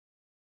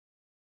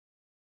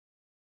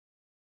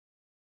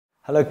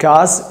Hello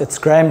guys, it's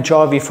Graham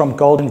Jarvie from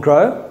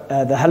GoldenGrow.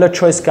 The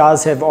HelloChoice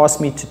guys have asked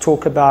me to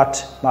talk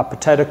about my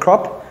potato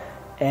crop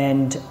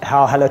and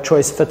how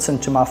HelloChoice fits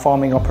into my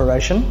farming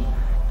operation.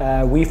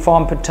 We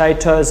farm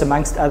potatoes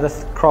amongst other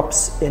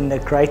crops in the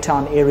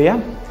Greytown area.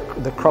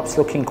 The crop's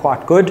looking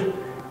quite good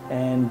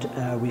and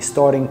we're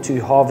starting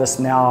to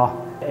harvest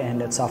now,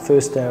 and it's our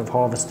first day of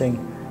harvesting.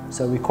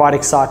 So we're quite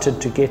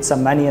excited to get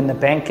some money in the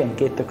bank and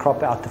get the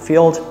crop out the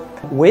field.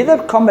 Where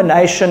the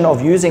combination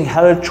of using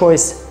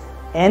HelloChoice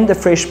and the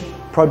fresh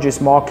produce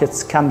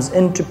markets comes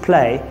into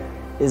play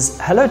is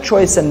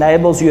HelloChoice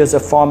enables you as a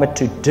farmer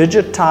to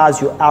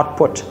digitize your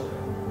output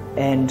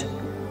and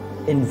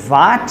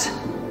invite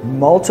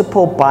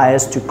multiple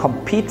buyers to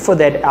compete for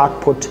that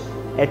output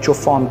at your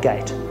farm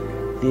gate.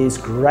 There's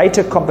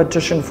greater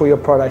competition for your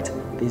product,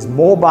 there's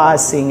more buyers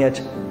seeing it,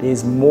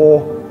 there's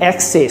more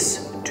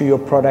access to your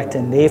product,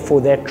 and therefore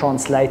that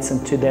translates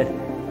into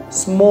that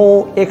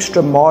small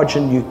extra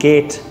margin you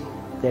get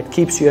that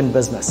keeps you in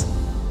business.